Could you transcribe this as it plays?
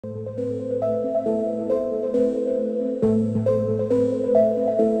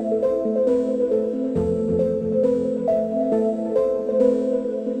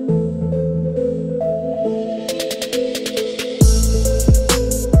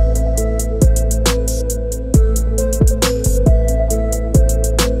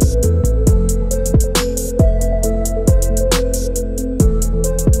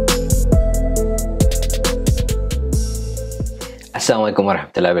Assalamualaikum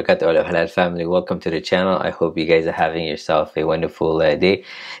warahmatullahi wabarakatuh, all of Halal family. Welcome to the channel. I hope you guys are having yourself a wonderful day.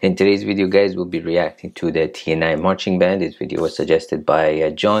 In today's video, guys, we'll be reacting to the TNI marching band. This video was suggested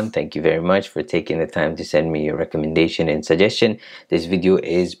by John. Thank you very much for taking the time to send me your recommendation and suggestion. This video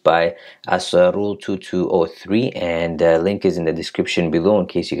is by Asrul2203, and the link is in the description below in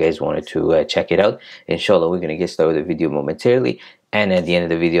case you guys wanted to check it out. Inshallah, we're going to get started with the video momentarily. And at the end of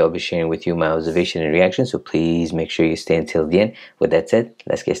the video, I'll be sharing with you my observation and reaction, so please make sure you stay until the end. With that said,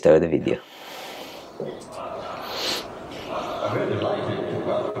 let's get started with the video.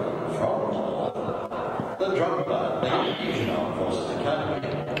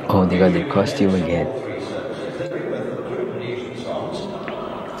 Oh, they got their costume again.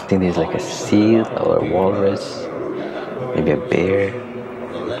 I think there's like a seal or a walrus, maybe a bear.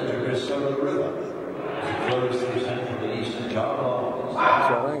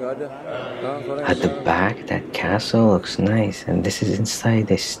 At the back, that castle looks nice, and this is inside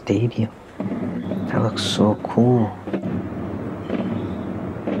the stadium. That looks so cool.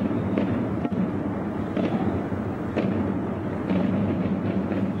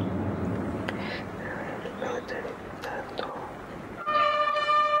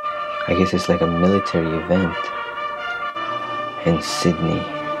 I guess it's like a military event in Sidney.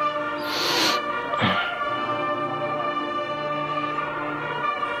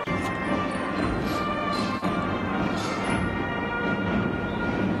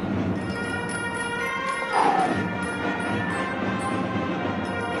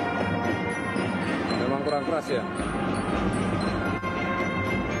 Kurang keras ya.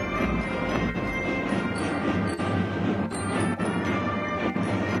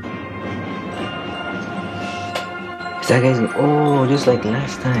 Is that guy's? Oh, just like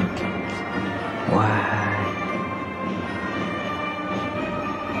last time. Wow.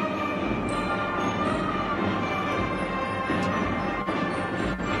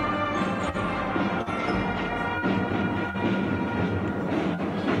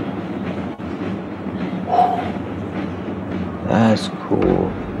 That's cool.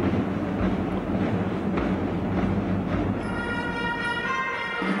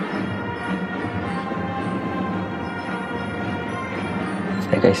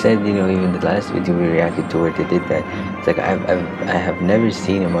 Like I said, you know, even the last video we reacted to where they did that, it's like I have never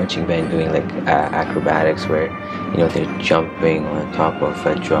seen a marching band doing like acrobatics where, you know, they're jumping on top of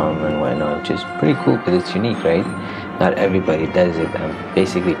a drum and whatnot, which is pretty cool because it's unique, right? Not everybody does it.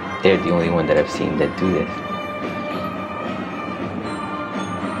 Basically, they're the only one that I've seen that do this.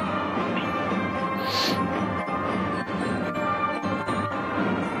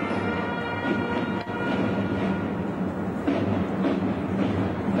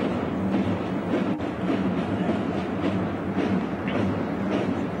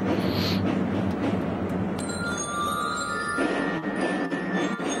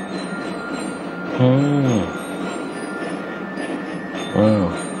 Wow,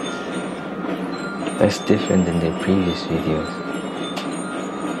 that's different than their previous videos.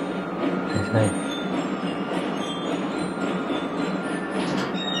 That's nice.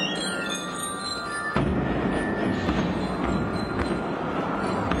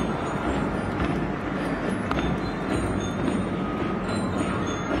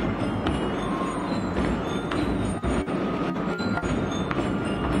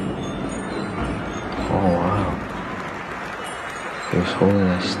 Oh wow. He was holding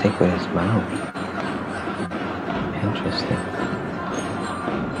a stick with his mouth. Interesting.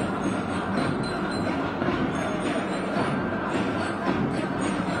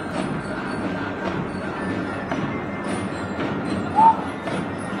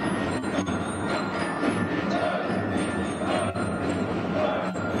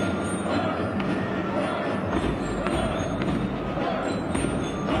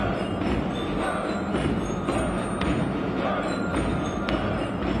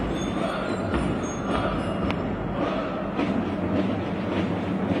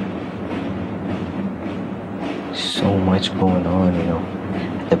 So much going on, you know.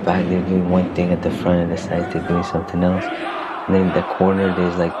 At the back they're doing one thing, at the front and the sides they're doing something else. And then in the corner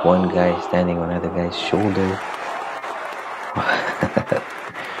there's like one guy standing on another guy's shoulder.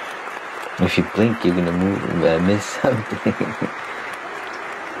 If you blink you're gonna miss something.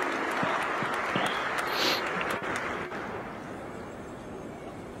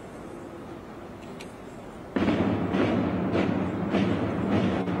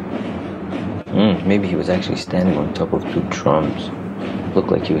 Maybe he was actually standing on top of two drums.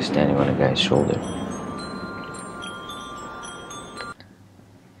 Looked like he was standing on a guy's shoulder.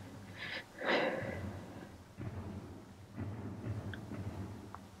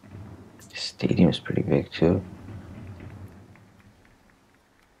 The stadium is pretty big too.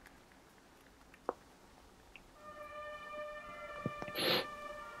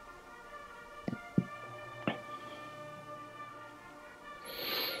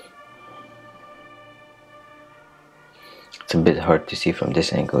 It's a bit hard to see from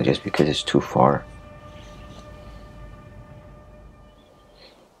this angle just because it's too far.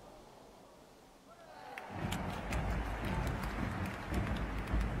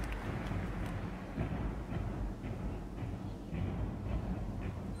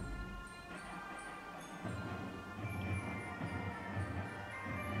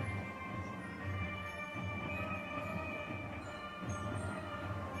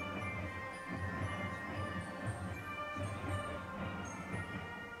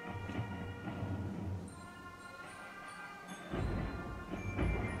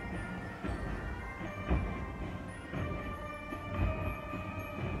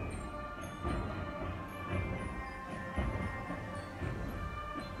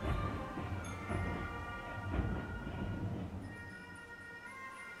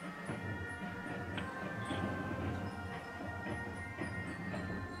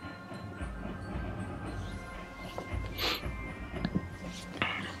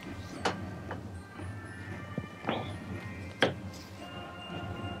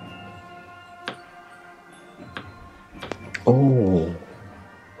 Oh,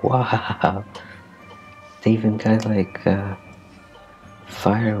 wow. They even got like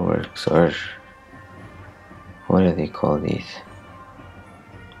fireworks, or what do they call these?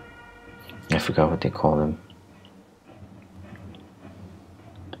 I forgot what they call them.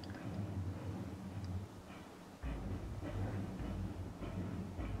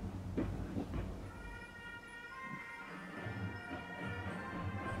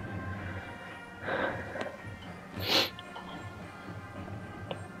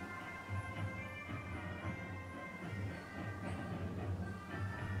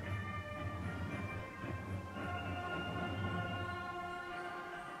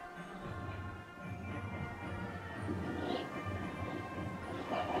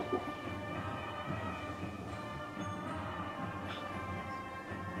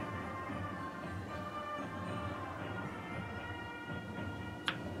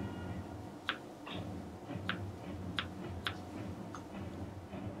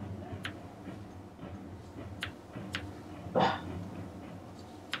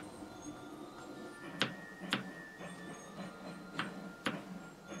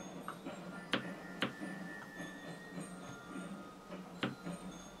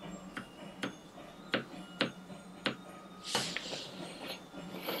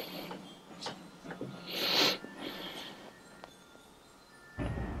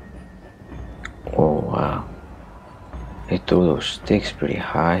 Oh wow, they throw those sticks pretty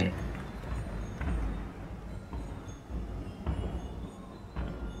high.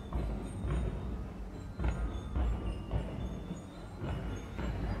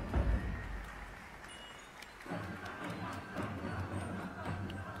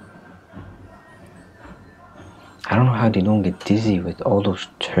 I don't know how they don't get dizzy with all those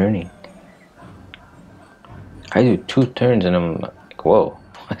turning. I do 2 turns and I'm like, whoa,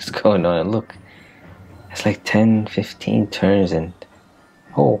 what's going on? And look, it's like 10, 15 turns and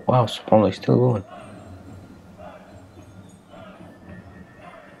oh wow, subhanAllah, still going.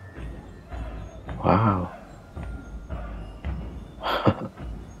 Wow.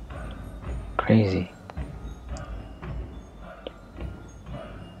 Crazy.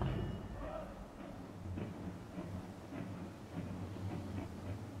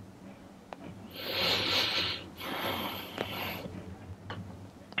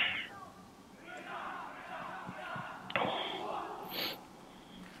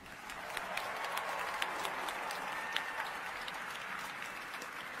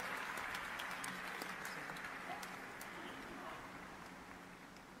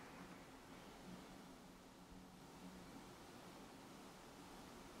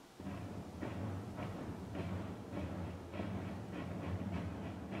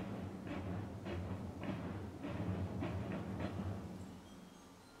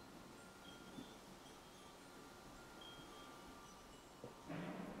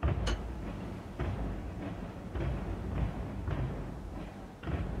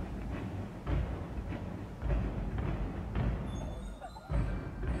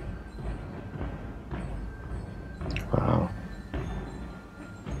 Wow.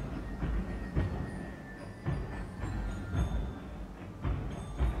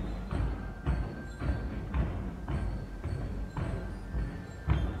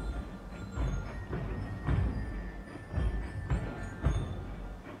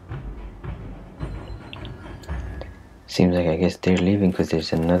 Seems like I guess they're leaving because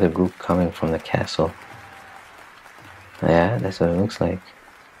there's another group coming from the castle. Yeah, that's what it looks like.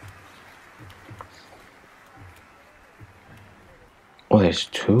 Oh, there's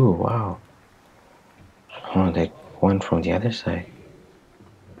two. Wow. Oh, like one from the other side.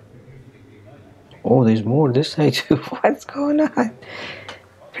 Oh, there's more this side too. What's going on?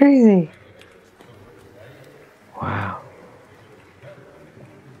 Crazy. Wow.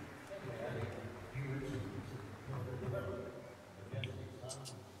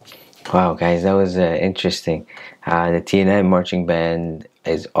 Wow, guys, that was interesting. The TNI marching band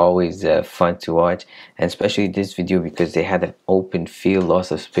is always fun to watch, and especially this video because they had an open field,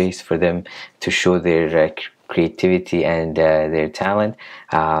 lots of space for them to show their creativity and their talent,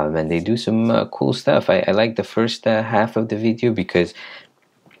 and they do some cool stuff. I like the first half of the video because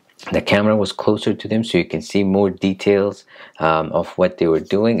the camera was closer to them so you can see more details of what they were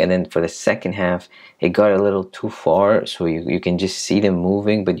doing, and then for the second half it got a little too far, so you can just see them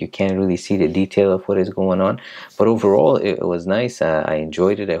moving but you can't really see the detail of what is going on. But overall it was nice. I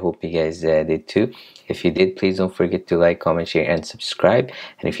enjoyed it. I hope you guys did too. If you did, please don't forget to like, comment, share, and subscribe.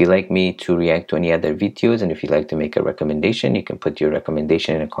 And if you'd like me to react to any other videos, and if you'd like to make a recommendation, you can put your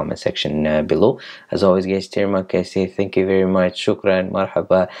recommendation in the comment section below. As always, guys, Termak, I say thank you very much. Shukran,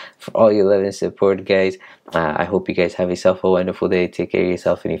 marhaba, for all your love and support, guys. I hope you guys have yourself a wonderful day. Take care of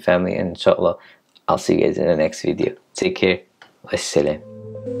yourself and your family, and inshallah, I'll see you guys in the next video. Take care. Wassalam.